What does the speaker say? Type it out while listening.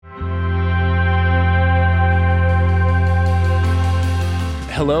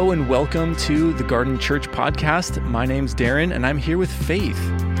Hello and welcome to the Garden.church podcast. My name's Darren and I'm here with Faith.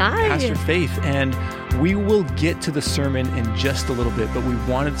 Hi. Pastor Faith. And we will get to the sermon in just a little bit, but we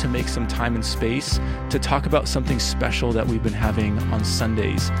wanted to make some time and space to talk about something special that we've been having on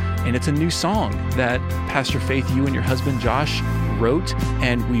Sundays. And it's a new song that Pastor Faith, you and your husband Josh wrote,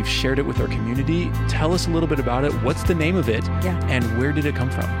 and we've shared it with our community. Tell us a little bit about it. What's the name of it? And where did it come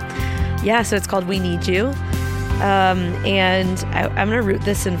from? Yeah, so it's called We Need You. And I'm going to root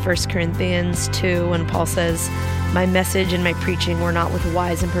this in 1 Corinthians 2 when Paul says, "My message and my preaching were not with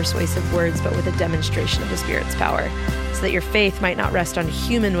wise and persuasive words, but with a demonstration of the Spirit's power, so that your faith might not rest on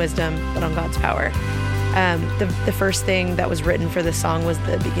human wisdom, but on God's power." The first thing that was written for this song was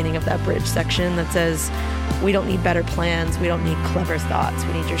the beginning of that bridge section that says, "We don't need better plans. We don't need clever thoughts.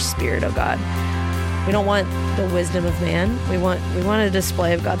 We need your Spirit, oh God." We don't want the wisdom of man. We want a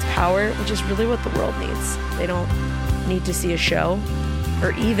display of God's power, which is really what the world needs. They don't need to see a show,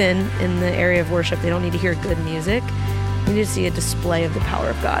 or even in the area of worship, they don't need to hear good music. They need to see a display of the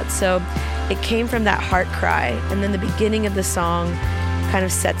power of God. So it came from that heart cry. And then the beginning of the song kind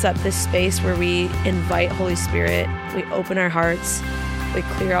of sets up this space where we invite Holy Spirit. We open our hearts. We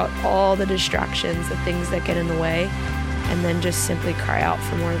clear out all the distractions, the things that get in the way, and then just simply cry out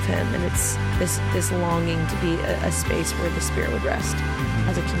for more of Him. And it's this longing to be a space where the Spirit would rest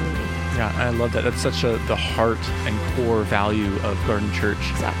as a community. Yeah, I love that. That's such the heart and core value of Garden Church.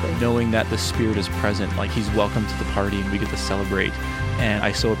 Exactly. Knowing that the Spirit is present, like He's welcome to the party and we get to celebrate. And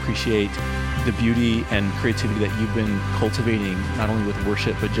I so appreciate the beauty and creativity that you've been cultivating, not only with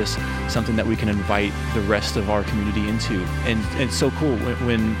worship, but just something that we can invite the rest of our community into. And it's so cool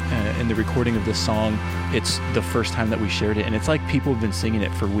when in the recording of this song, it's the first time that we shared it, and it's like people have been singing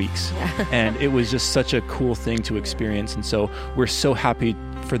it for weeks. Yeah. And it was just such a cool thing to experience. And so we're so happy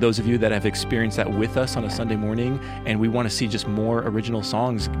for those of you that have experienced that with us on a Sunday morning, and we want to see just more original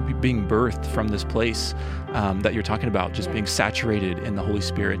songs being birthed from this place that you're talking about, just being saturated in the Holy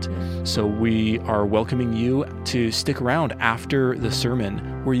Spirit. So we are welcoming you to stick around after the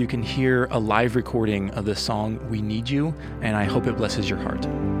sermon, where you can hear a live recording of the song We Need You, and I hope it blesses your heart.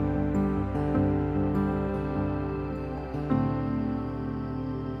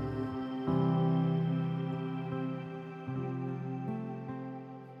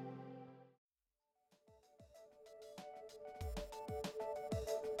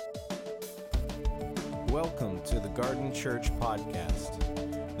 Welcome to the Garden Church podcast.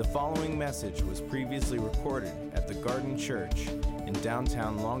 The following message was previously recorded at the Garden Church in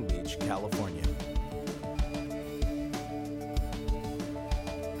downtown Long Beach, California.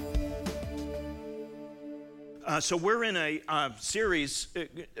 So we're in a series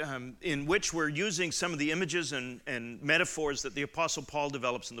in which we're using some of the images and metaphors that the Apostle Paul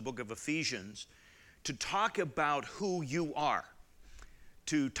develops in the book of Ephesians to talk about who you are,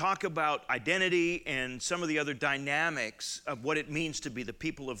 to talk about identity and some of the other dynamics of what it means to be the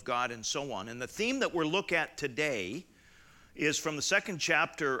people of God and so on. And the theme that we'll look at today is from the second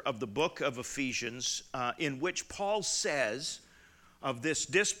chapter of the book of Ephesians, in which Paul says of this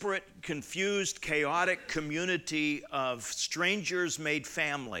disparate, confused, chaotic community of strangers made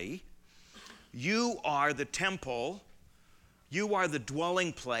family, you are the temple, you are the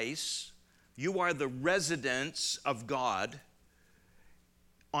dwelling place, you are the residence of God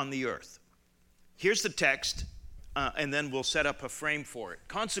on the earth. Here's the text, and then we'll set up a frame for it.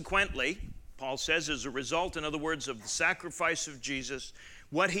 Consequently, Paul says, as a result, in other words, of the sacrifice of Jesus,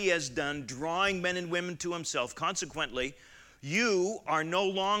 what He has done, drawing men and women to Himself, consequently, you are no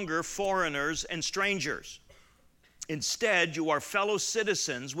longer foreigners and strangers. Instead, you are fellow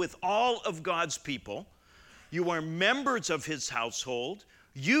citizens with all of God's people. You are members of His household.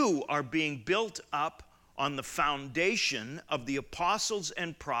 You are being built up on the foundation of the apostles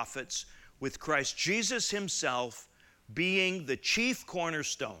and prophets, with Christ Jesus Himself being the chief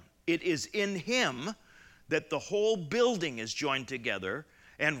cornerstone. It is in Him that the whole building is joined together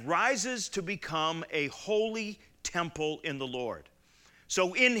and rises to become a holy temple in the Lord.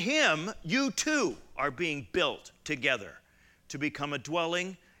 So in Him, you too are being built together to become a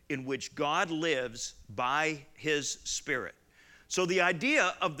dwelling in which God lives by His Spirit. So the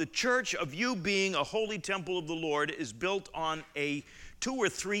idea of the church, of you being a holy temple of the Lord, is built on a 2,000 or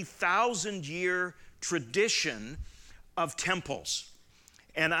 3,000 year tradition of temples.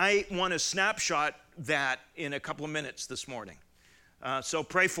 And I want to snapshot that in a couple of minutes this morning. So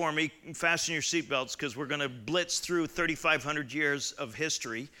pray for me, fasten your seatbelts, because we're going to blitz through 3,500 years of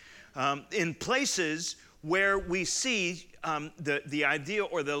history in places where we see the idea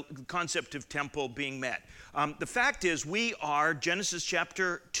or the concept of temple being met. The fact is, Genesis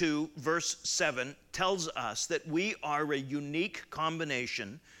chapter 2, verse 7 tells us that we are a unique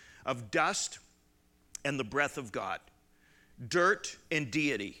combination of dust and the breath of God, dirt and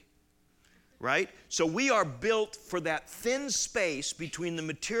deity, right? So we are built for that thin space between the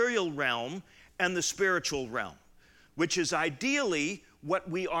material realm and the spiritual realm, which is ideally what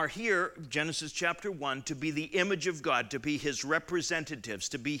we are here, Genesis chapter 1, to be the image of God, to be his representatives,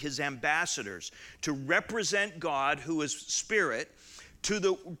 to be his ambassadors, to represent God, who is spirit, to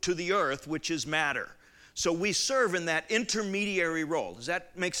the earth, which is matter. So we serve in that intermediary role. Does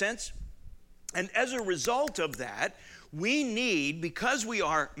that make sense? And as a result of that, we need, because we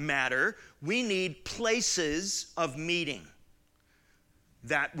are matter, we need places of meeting,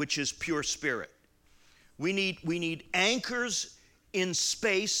 that which is pure spirit. We need anchors in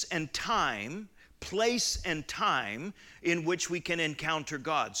space and time, place and time, in which we can encounter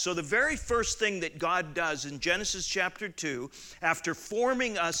God. So the very first thing that God does in Genesis chapter 2, after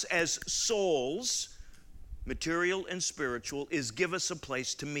forming us as souls, material and spiritual, is give us a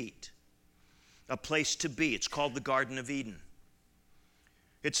place to meet, a place to be. It's called the Garden of Eden.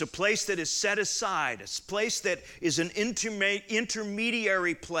 It's a place that is set aside, a place that is an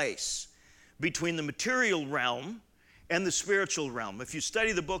intermediary place between the material realm and the spiritual realm. If you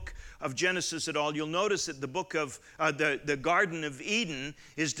study the book of Genesis at all, you'll notice that the book of the Garden of Eden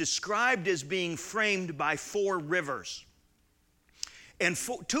is described as being framed by 4 rivers. And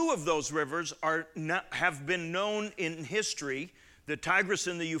 2 of those rivers have been known in history. The Tigris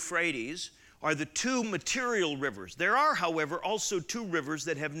and the Euphrates are the 2 material rivers. There are, however, also 2 rivers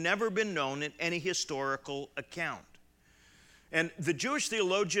that have never been known in any historical account. And the Jewish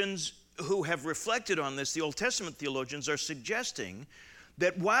theologians who have reflected on this, the Old Testament theologians, are suggesting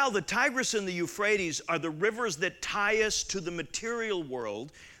that while the Tigris and the Euphrates are the rivers that tie us to the material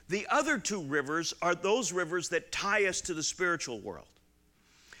world, the other 2 rivers are those rivers that tie us to the spiritual world.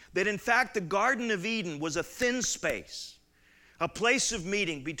 That in fact, the Garden of Eden was a thin space, a place of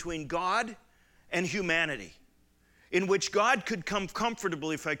meeting between God and humanity, in which God could come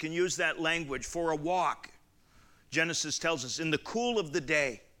comfortably, if I can use that language, for a walk, Genesis tells us, in the cool of the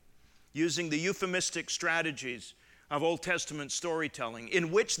day, using the euphemistic strategies of Old Testament storytelling, in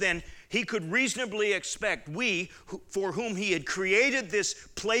which then he could reasonably expect we, for whom he had created this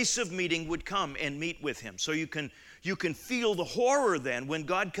place of meeting, would come and meet with him. So you can feel the horror then when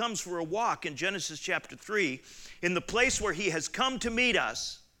God comes for a walk in Genesis chapter 3, in the place where he has come to meet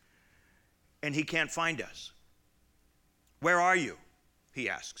us, and he can't find us. Where are you? He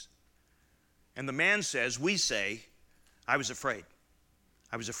asks. And the man says, we say, I was afraid.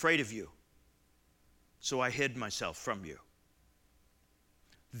 I was afraid of you, so I hid myself from you.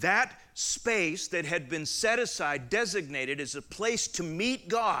 That space that had been set aside, designated as a place to meet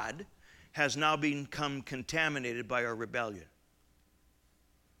God, has now become contaminated by our rebellion.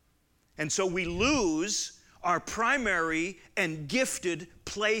 And so we lose our primary and gifted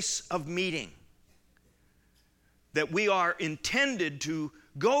place of meeting that we are intended to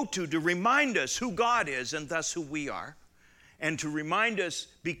go to remind us who God is and thus who we are, and to remind us,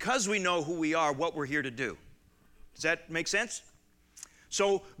 because we know who we are, what we're here to do. Does that make sense?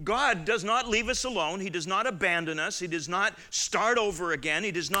 So God does not leave us alone. He does not abandon us. He does not start over again.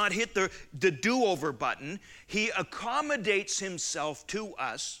 He does not hit the do-over button. He accommodates himself to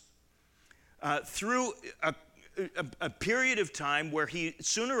us through a period of time where he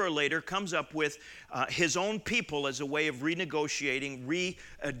sooner or later comes up with his own people as a way of renegotiating,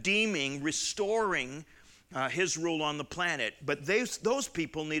 redeeming, restoring his rule on the planet. But those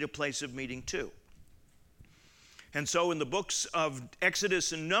people need a place of meeting too. And so in the books of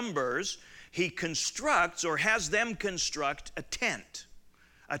Exodus and Numbers, he constructs or has them construct a tent,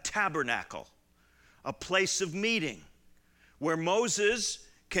 a tabernacle, a place of meeting where Moses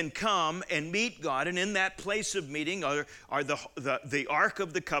can come and meet God. And in that place of meeting are the Ark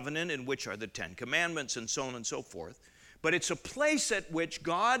of the Covenant, in which are the 10 Commandments and so on and so forth. But it's a place at which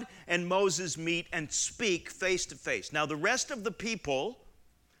God and Moses meet and speak face to face. Now, the rest of the people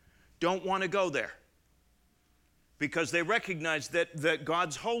don't want to go there because they recognize that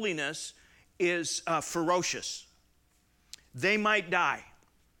God's holiness is ferocious. They might die.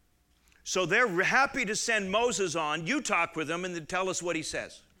 So they're happy to send Moses on. You talk with him and then tell us what he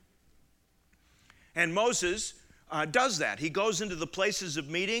says. And Moses does that. He goes into the places of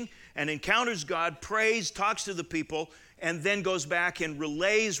meeting and encounters God, prays, talks to the people, and then goes back and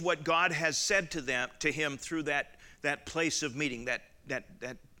relays what God has said to him through that place of meeting, that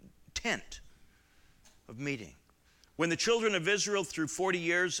tent of meeting. When the children of Israel, through 40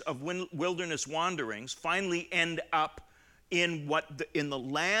 years of wilderness wanderings, finally end up in the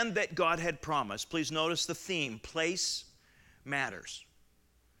land that God had promised, please notice the theme, place matters.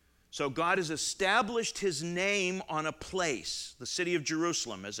 So God has established his name on a place, the city of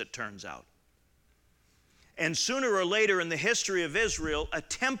Jerusalem, as it turns out. And sooner or later in the history of Israel, a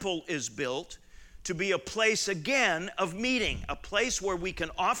temple is built to be a place again of meeting, a place where we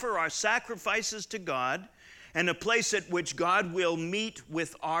can offer our sacrifices to God, and a place at which God will meet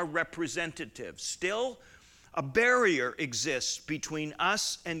with our representatives. Still, a barrier exists between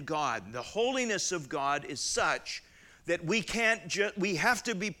us and God. The holiness of God is such that we have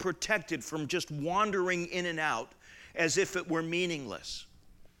to be protected from just wandering in and out as if it were meaningless.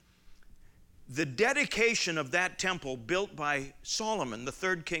 The dedication of that temple, built by Solomon, the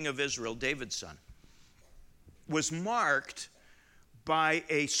third king of Israel, David's son, was marked by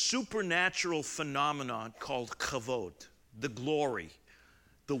a supernatural phenomenon called kavod, the glory.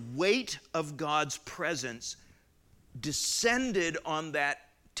 The weight of God's presence descended on that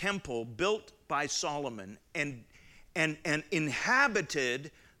temple built by Solomon and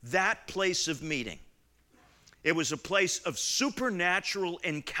inhabited that place of meeting. It was a place of supernatural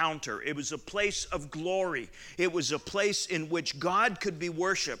encounter. It was a place of glory. It was a place in which God could be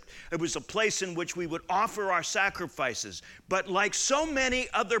worshiped. It was a place in which we would offer our sacrifices. But like so many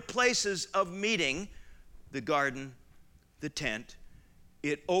other places of meeting, the garden, the tent,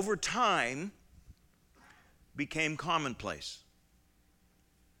 it over time became commonplace.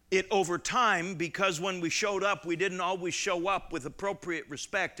 It over time, because when we showed up, we didn't always show up with appropriate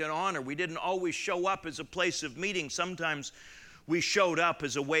respect and honor. We didn't always show up as a place of meeting. Sometimes we showed up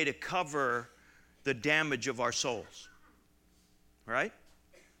as a way to cover the damage of our souls. Right?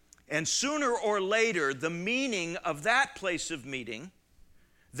 And sooner or later, the meaning of that place of meeting,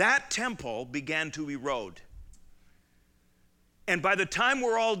 that temple, began to erode. And by the time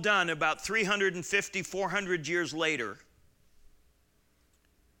we're all done, about 350, 400 years later,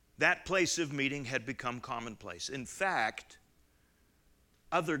 that place of meeting had become commonplace. In fact,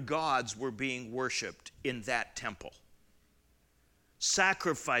 other gods were being worshiped in that temple.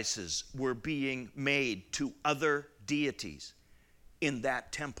 Sacrifices were being made to other deities in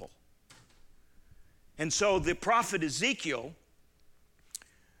that temple. And so the prophet Ezekiel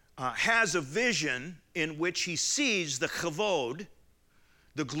has a vision in which he sees the kavod,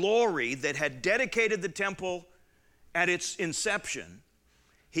 the glory that had dedicated the temple at its inception.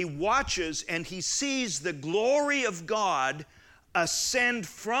 He watches and he sees the glory of God ascend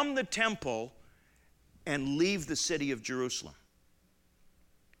from the temple and leave the city of Jerusalem.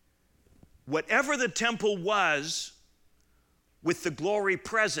 Whatever the temple was, with the glory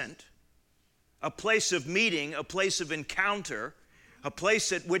present, a place of meeting, a place of encounter, a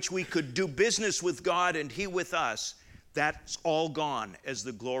place at which we could do business with God and he with us, that's all gone as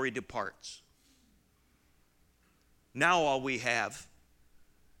the glory departs. Now all we have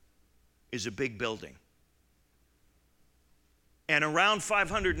is a big building. And around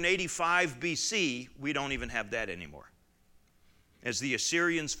 585 BC, we don't even have that anymore. As the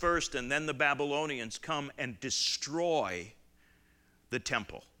Assyrians first and then the Babylonians come and destroy the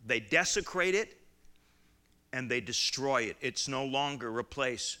temple. They desecrate it and they destroy it. It's no longer a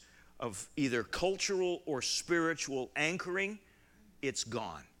place of either cultural or spiritual anchoring. It's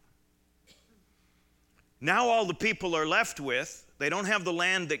gone. Now all the people are left with, they don't have the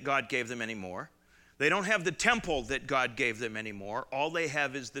land that God gave them anymore. They don't have the temple that God gave them anymore. All they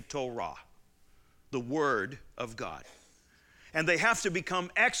have is the Torah, the Word of God. And they have to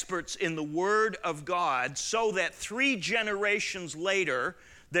become experts in the Word of God so that 3 generations later,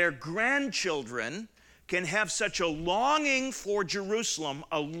 their grandchildren can have such a longing for Jerusalem,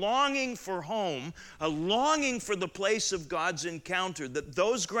 a longing for home, a longing for the place of God's encounter, that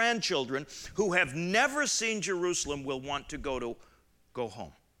those grandchildren who have never seen Jerusalem will want to go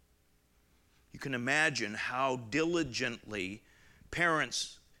home. You can imagine how diligently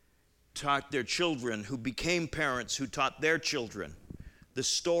parents taught their children, who became parents, who taught their children the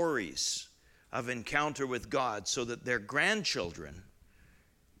stories of encounter with God so that their grandchildren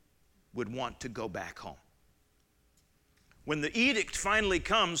would want to go back home. When the edict finally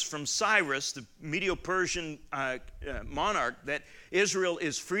comes from Cyrus, the Medo-Persian monarch, that Israel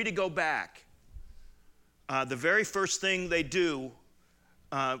is free to go back, the very first thing they do,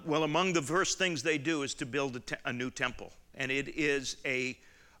 among the first things they do is to build a new temple. And it is a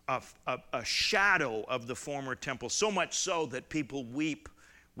shadow of the former temple, so much so that people weep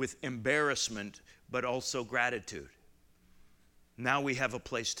with embarrassment, but also gratitude. Now we have a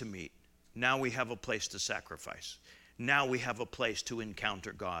place to meet. Now we have a place to sacrifice. Now we have a place to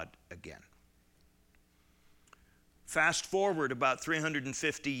encounter God again. Fast forward about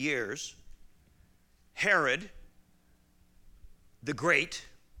 350 years, Herod the Great,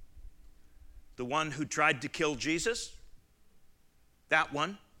 the one who tried to kill Jesus, that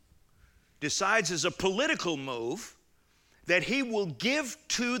one, decides as a political move that he will give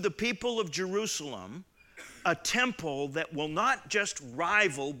to the people of Jerusalem a temple that will not just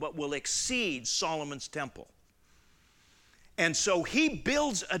rival, but will exceed Solomon's temple. And so he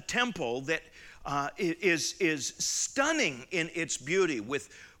builds a temple that is stunning in its beauty, with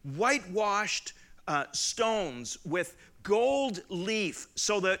whitewashed stones, with gold leaf,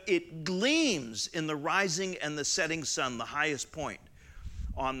 so that it gleams in the rising and the setting sun, the highest point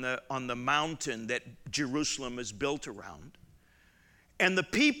on the mountain that Jerusalem is built around. And the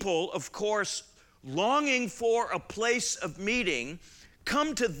people, of course, longing for a place of meeting,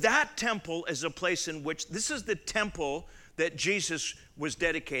 come to that temple as a place in which, this is the temple that Jesus was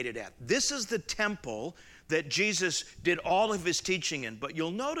dedicated at. This is the temple that Jesus did all of his teaching in. But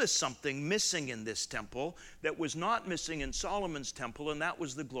you'll notice something missing in this temple that was not missing in Solomon's temple, and that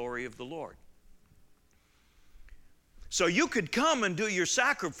was the glory of the Lord. So you could come and do your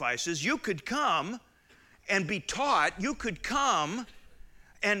sacrifices. You could come and be taught. You could come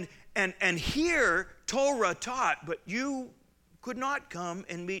and hear Torah taught, but you could not come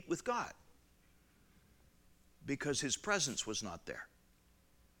and meet with God because his presence was not there.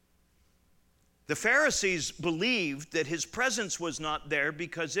 The Pharisees believed that his presence was not there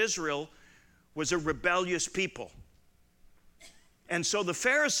because Israel was a rebellious people. And so the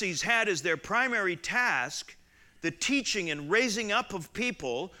Pharisees had as their primary task the teaching and raising up of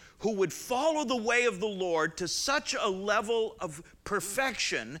people who would follow the way of the Lord to such a level of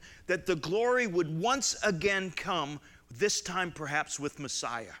perfection that the glory would once again come, this time perhaps with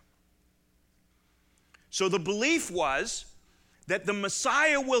Messiah. So the belief was that the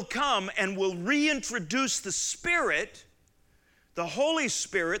Messiah will come and will reintroduce the Spirit, the Holy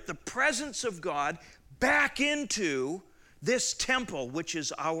Spirit, the presence of God, back into this temple, which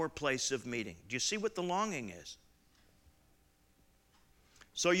is our place of meeting. Do you see what the longing is?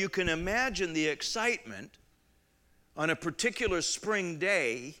 So you can imagine the excitement on a particular spring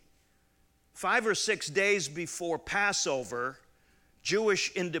day, 5 or 6 days before Passover,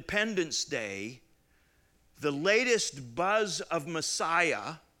 Jewish Independence Day, the latest buzz of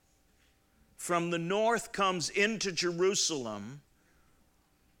Messiah from the north comes into Jerusalem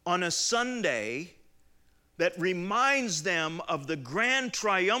on a Sunday that reminds them of the grand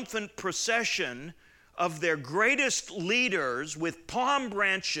triumphant procession of their greatest leaders with palm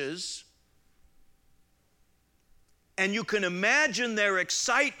branches. And you can imagine their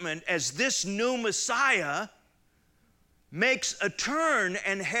excitement as this new Messiah makes a turn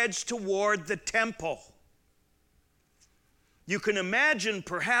and heads toward the temple. You can imagine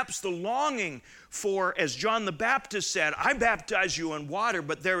perhaps the longing for, as John the Baptist said, I baptize you in water,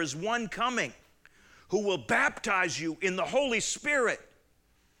 but there is one coming who will baptize you in the Holy Spirit.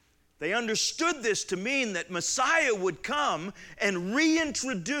 They understood this to mean that Messiah would come and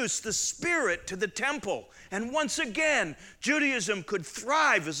reintroduce the Spirit to the temple. And once again, Judaism could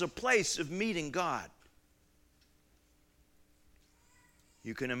thrive as a place of meeting God.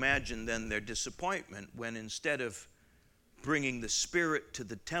 You can imagine then their disappointment when, instead of bringing the Spirit to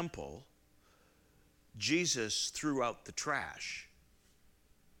the temple, Jesus threw out the trash.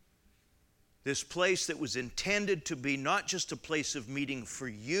 This place that was intended to be not just a place of meeting for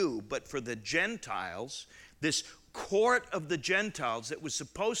you, but for the Gentiles, this court of the Gentiles that was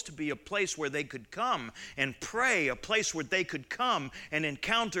supposed to be a place where they could come and pray, a place where they could come and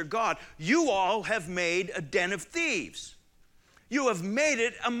encounter God. You all have made a den of thieves. You have made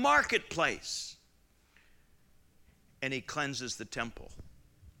it a marketplace. And he cleanses the temple,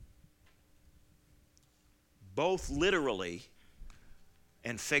 both literally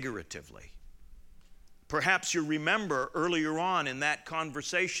and figuratively. Perhaps you remember earlier on in that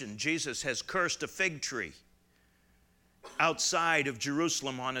conversation, Jesus has cursed a fig tree outside of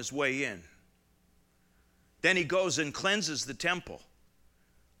Jerusalem on his way in. Then he goes and cleanses the temple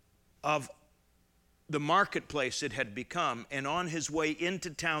of the marketplace it had become. And on his way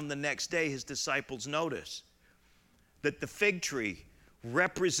into town the next day, his disciples notice that the fig tree,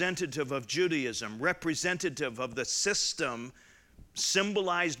 representative of Judaism, representative of the system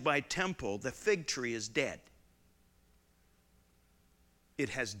symbolized by temple, the fig tree is dead. It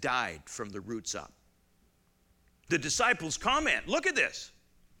has died from the roots up. The disciples comment, look at this.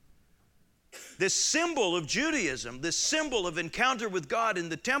 This symbol of Judaism, this symbol of encounter with God in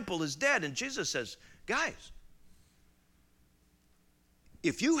the temple is dead. And Jesus says, guys,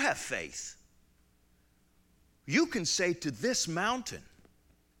 if you have faith, you can say to this mountain,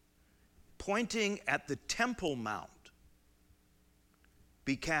 pointing at the Temple Mount,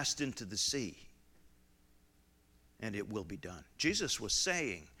 be cast into the sea, and it will be done. Jesus was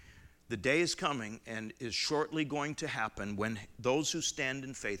saying, the day is coming and is shortly going to happen when those who stand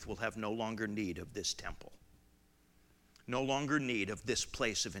in faith will have no longer need of this temple, no longer need of this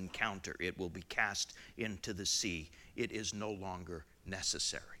place of encounter. It will be cast into the sea. It is no longer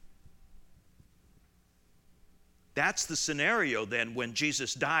necessary. That's the scenario then when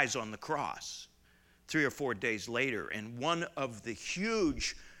Jesus dies on the cross 3 or 4 days later. And one of the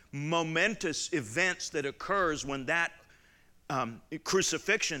huge, momentous events that occurs when that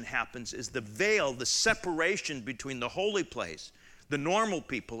crucifixion happens is the veil, the separation between the holy place, the normal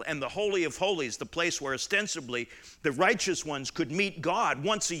people, and the Holy of Holies, the place where ostensibly the righteous ones could meet God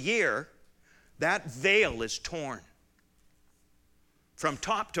once a year. That veil is torn from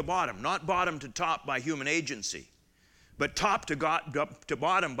top to bottom, not bottom to top by human agency, but top to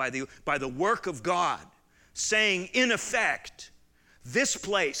bottom by the work of God, saying, in effect, this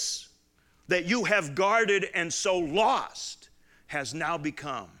place that you have guarded and so lost has now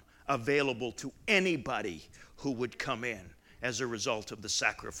become available to anybody who would come in as a result of the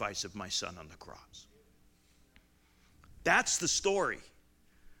sacrifice of my Son on the cross. That's the story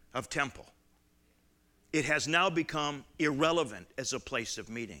of temple. It has now become irrelevant as a place of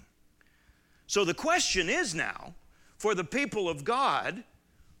meeting. So the question is now, for the people of God,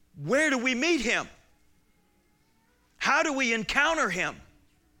 where do we meet Him? How do we encounter Him?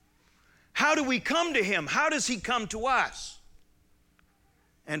 How do we come to Him? How does He come to us?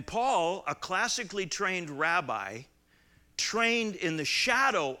 And Paul, a classically trained rabbi, trained in the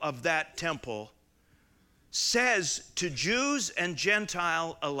shadow of that temple, says to Jews and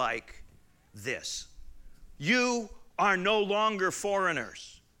Gentile alike this: you are no longer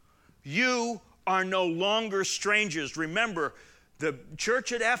foreigners. You are no longer strangers. Remember, the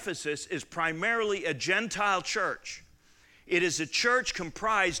church at Ephesus is primarily a Gentile church. It is a church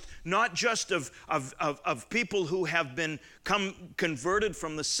comprised not just of people who have been converted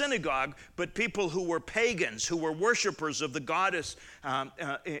from the synagogue, but people who were pagans, who were worshipers of the goddess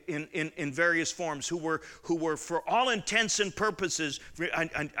in various forms, who were for all intents and purposes.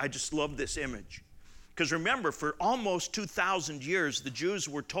 I just love this image. Because remember, for almost 2,000 years, the Jews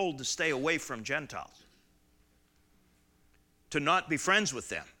were told to stay away from Gentiles, to not be friends with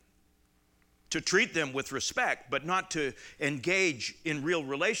them, to treat them with respect, but not to engage in real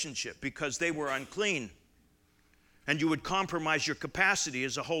relationship because they were unclean. And you would compromise your capacity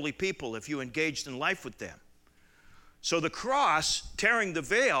as a holy people if you engaged in life with them. So the cross, tearing the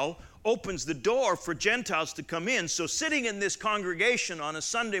veil, opens the door for Gentiles to come in. So sitting in this congregation on a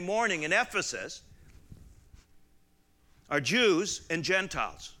Sunday morning in Ephesus are Jews and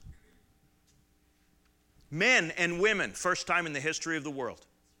Gentiles, men and women, first time in the history of the world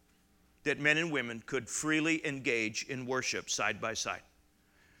that men and women could freely engage in worship side by side.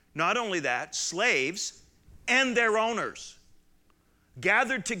 Not only that, slaves and their owners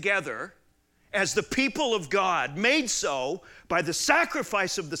gathered together as the people of God, made so by the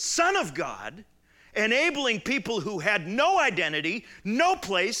sacrifice of the Son of God, enabling people who had no identity, no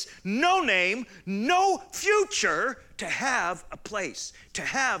place, no name, no future to have a place, to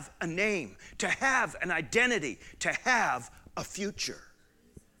have a name, to have an identity, to have a future.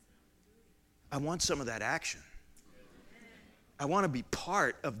 I want some of that action. I want to be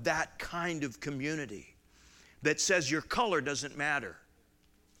part of that kind of community that says your color doesn't matter,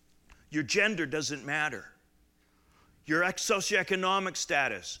 your gender doesn't matter, your socioeconomic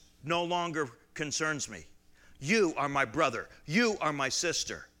status no longer concerns me. You are my brother. You are my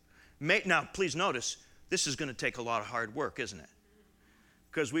sister. Now, please notice, this is going to take a lot of hard work, isn't it?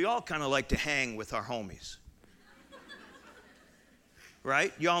 Because we all kind of like to hang with our homies.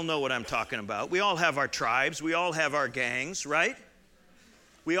 Right? You all know what I'm talking about. We all have our tribes. We all have our gangs, right?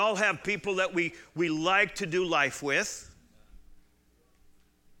 We all have people that we like to do life with.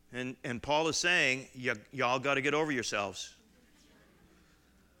 And Paul is saying, y'all got to get over yourselves.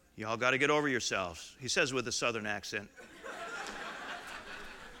 Y'all got to get over yourselves. He says with a southern accent.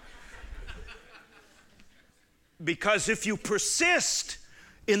 Because if you persist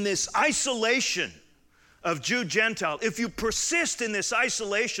in this isolation of Jew, Gentile, if you persist in this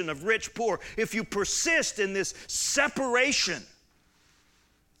isolation of rich, poor, if you persist in this separation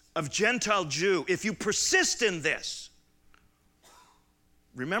of Gentile, Jew, if you persist in this,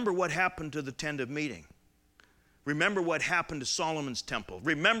 remember what happened to the tent of meeting. Remember what happened to Solomon's temple.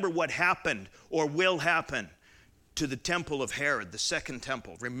 Remember what happened or will happen to the temple of Herod, the second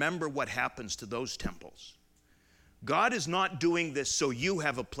temple. Remember what happens to those temples. God is not doing this so you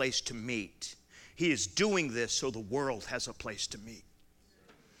have a place to meet. He is doing this so the world has a place to meet.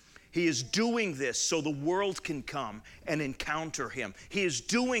 He is doing this so the world can come and encounter him. He is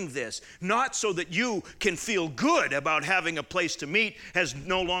doing this not so that you can feel good about having a place to meet as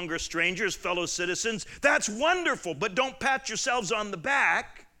no longer strangers, fellow citizens. That's wonderful, but don't pat yourselves on the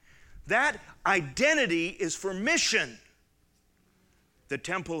back. That identity is for mission. The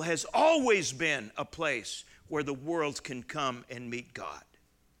temple has always been a place where the world can come and meet God.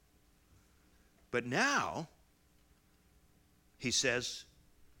 But now, he says,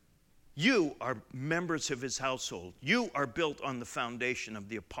 you are members of his household. You are built on the foundation of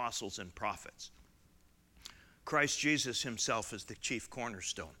the apostles and prophets. Christ Jesus himself is the chief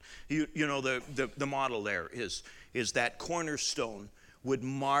cornerstone. You know, the model there is that cornerstone would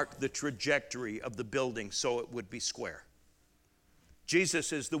mark the trajectory of the building so it would be square.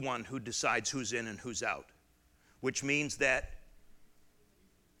 Jesus is the one who decides who's in and who's out, which means that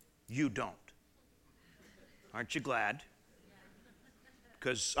you don't. Aren't you glad?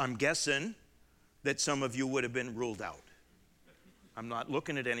 Because I'm guessing that some of you would have been ruled out. I'm not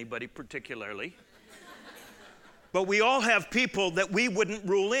looking at anybody particularly. But we all have people that we wouldn't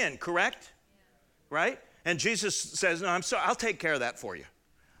rule in, correct? Right? And Jesus says, no, I'm sorry, I'll take care of that for you.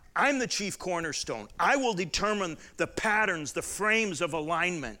 I'm the chief cornerstone. I will determine the patterns, the frames of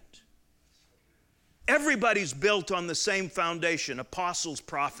alignment. Everybody's built on the same foundation, apostles,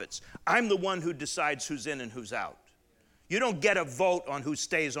 prophets. I'm the one who decides who's in and who's out. You don't get a vote on who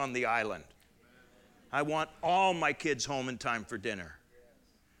stays on the island. I want all my kids home in time for dinner.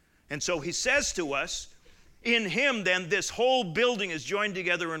 And so he says to us, in him then this whole building is joined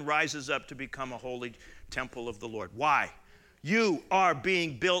together and rises up to become a holy temple of the Lord. Why? You are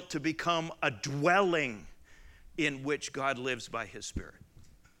being built to become a dwelling in which God lives by his Spirit.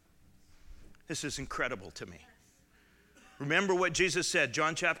 This is incredible to me. Remember what Jesus said,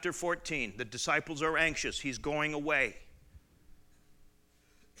 John chapter 14. The disciples are anxious. He's going away.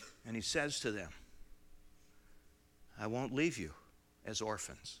 And he says to them, I won't leave you as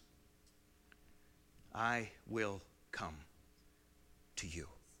orphans. I will come to you.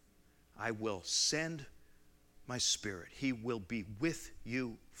 I will send my Spirit. He will be with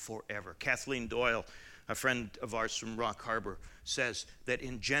you forever. Kathleen Doyle, a friend of ours from Rock Harbor, says that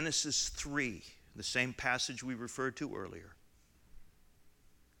in Genesis 3, the same passage we referred to earlier,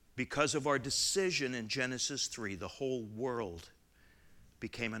 because of our decision in Genesis 3, the whole world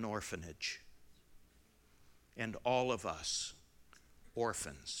became an orphanage. And all of us,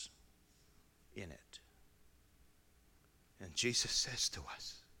 orphans in it. And Jesus says to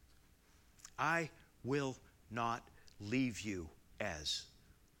us, I will not leave you as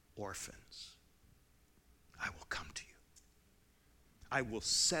orphans. I will come to you. I will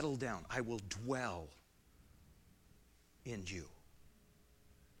settle down. I will dwell in you.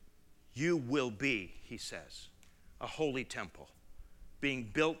 You will be, he says, a holy temple, being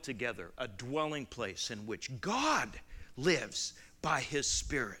built together, a dwelling place in which God lives by his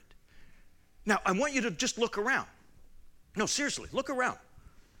Spirit. Now, I want you to just look around. No, seriously, look around.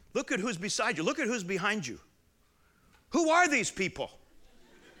 Look at who's beside you. Look at who's behind you. Who are these people?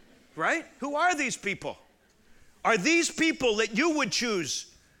 Right? Who are these people? Are these people that you would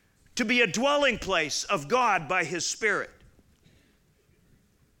choose to be a dwelling place of God by his Spirit?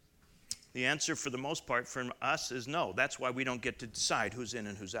 The answer for the most part from us is no. That's why we don't get to decide who's in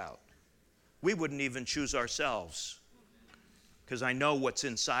and who's out. We wouldn't even choose ourselves because I know what's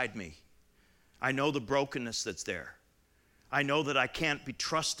inside me. I know the brokenness that's there. I know that I can't be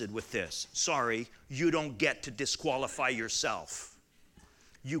trusted with this. Sorry, you don't get to disqualify yourself.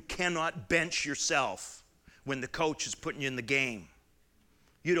 You cannot bench yourself when the coach is putting you in the game.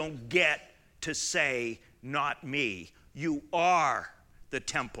 You don't get to say, not me. You are the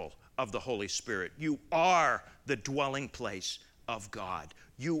temple of the Holy Spirit. You are the dwelling place of God.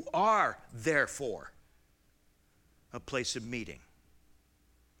 You are, therefore, a place of meeting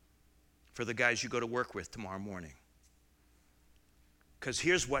for the guys you go to work with tomorrow morning. Because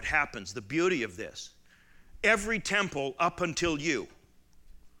here's what happens, the beauty of this. Every temple up until you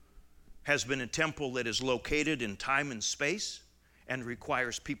has been a temple that is located in time and space and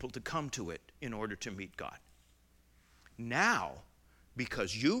requires people to come to it in order to meet God. Now,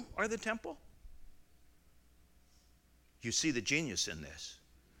 because you are the temple, you see the genius in this.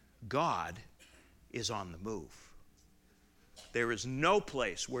 God is on the move. There is no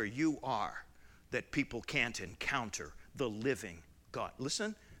place where you are that people can't encounter the living God.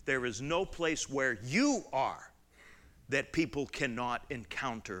 Listen, there is no place where you are that people cannot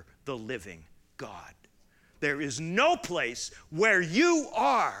encounter the living God. There is no place where you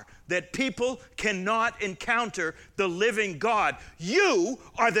are that people cannot encounter the living God. You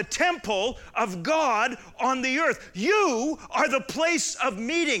are the temple of God on the earth. You are the place of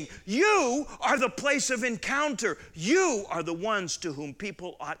meeting. You are the place of encounter. You are the ones to whom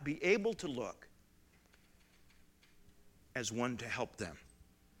people ought be able to look as one to help them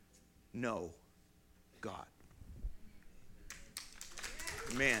know God.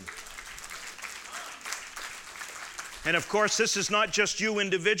 Amen. And of course, this is not just you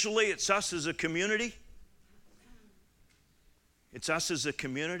individually, it's us as a community. It's us as a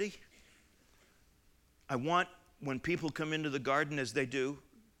community. I want, when people come into the garden as they do,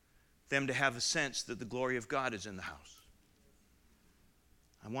 them to have a sense that the glory of God is in the house.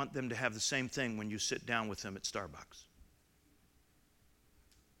 I want them to have the same thing when you sit down with them at Starbucks.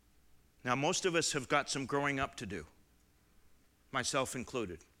 Now, most of us have got some growing up to do, myself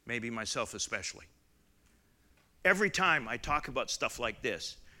included, maybe myself especially. Every time I talk about stuff like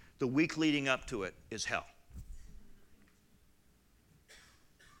this, the week leading up to it is hell.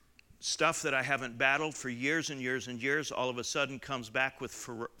 Stuff that I haven't battled for years and years and years all of a sudden comes back with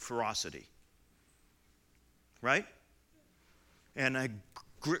ferocity. Right? And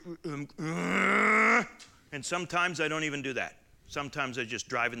and sometimes I don't even do that. Sometimes I just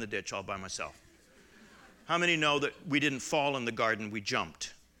drive in the ditch all by myself. How many know that we didn't fall in the garden, we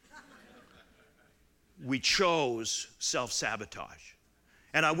jumped? We chose self-sabotage.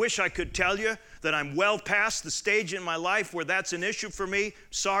 And I wish I could tell you that I'm well past the stage in my life where that's an issue for me.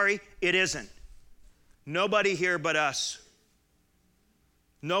 Sorry, it isn't. Nobody here but us.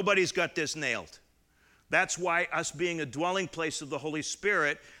 Nobody's got this nailed. That's why us being a dwelling place of the Holy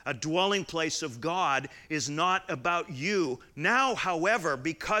Spirit, a dwelling place of God, is not about you. Now, however,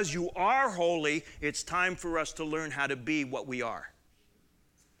 because you are holy, it's time for us to learn how to be what we are.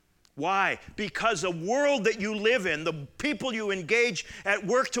 Why? Because the world that you live in, the people you engage at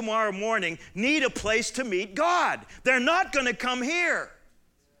work tomorrow morning, need a place to meet God. They're not going to come here.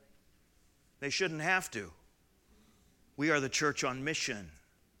 They shouldn't have to. We are the church on mission.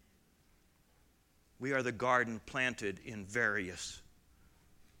 We are the garden planted in various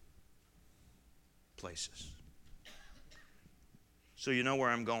places. So you know where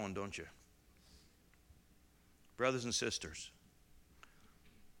I'm going, don't you? Brothers and sisters,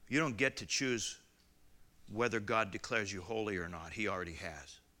 you don't get to choose whether God declares you holy or not. He already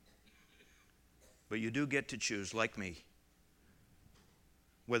has. But you do get to choose, like me,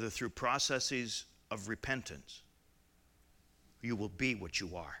 whether through processes of repentance, you will be what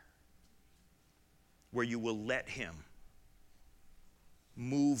you are, where you will let Him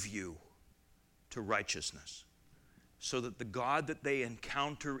move you to righteousness, so that the God that they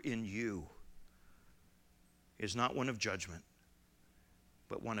encounter in you is not one of judgment,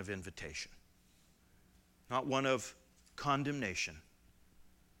 but one of invitation. Not one of condemnation,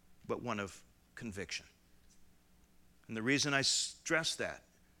 but one of conviction. And the reason I stress that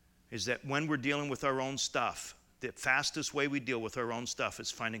is that when we're dealing with our own stuff, the fastest way we deal with our own stuff is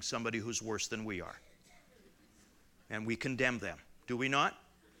finding somebody who's worse than we are. And we condemn them. Do we not?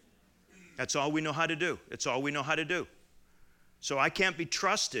 That's all we know how to do. It's all we know how to do. So I can't be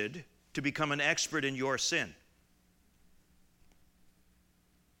trusted to become an expert in your sin.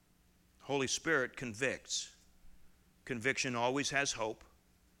 Holy Spirit convicts. Conviction always has hope.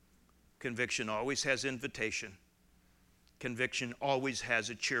 Conviction always has invitation. Conviction always has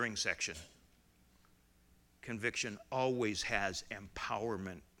a cheering section. Conviction always has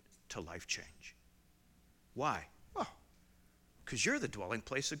empowerment to life change. Why? Oh, because you're the dwelling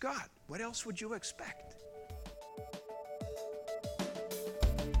place of God. What else would you expect?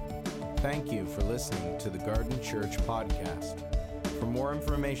 Thank you for listening to the Garden Church podcast. For more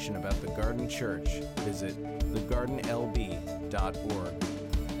information about the Garden Church, visit thegardenlb.org.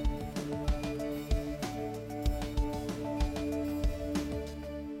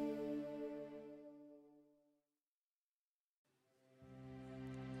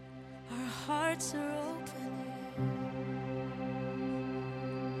 Our hearts are open.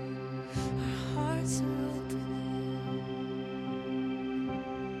 Our hearts are open.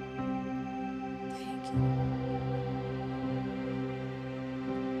 Thank you.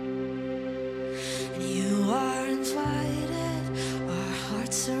 And you are invited. Our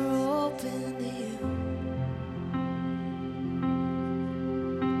hearts are open to you.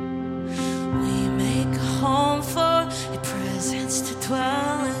 We make a home for your presence to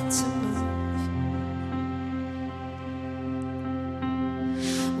dwell and to move.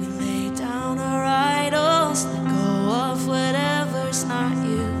 We lay down our idols, let go of whatever's not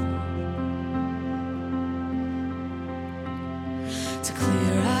you, to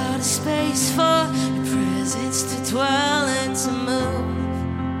clear out a space for your presence presence to dwell and to move.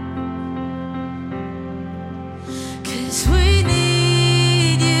 'Cause we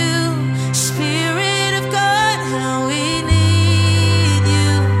need you, Spirit of God, how we need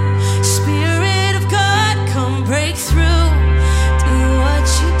you. Spirit of God, come break through, do what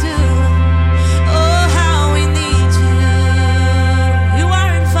you do. Oh, how we need you. You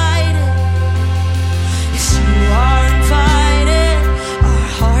are invited. Yes, you are invited. Our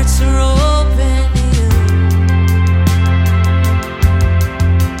hearts are open to you.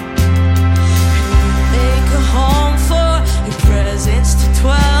 And we make a home for your presence to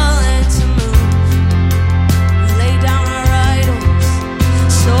dwell and to move. We lay down our idols,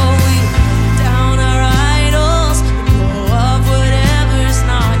 so we lay down our idols and blow up whatever's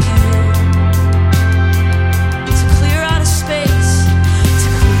not you. To clear out a space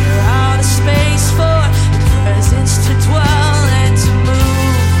for your presence to dwell and to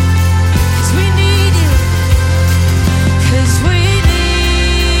move. 'Cause we need you. 'Cause we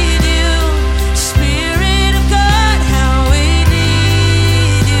need you. Spirit of God, how we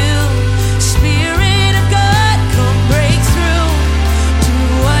need you. Spirit of God, come break through, do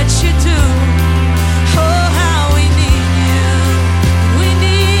what you do. Oh, how we need you. We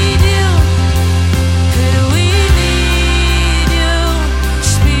need you. And we need you.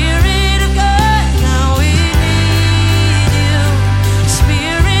 Spirit of God, how we need you.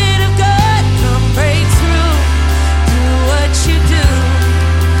 Spirit of God, come break through, do what you do.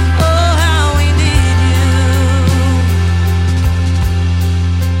 Oh, how we need you.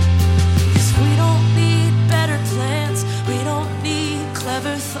 'Cause we don't need better plans, we don't need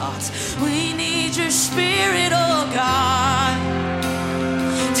clever thoughts. We need your Spirit, oh God.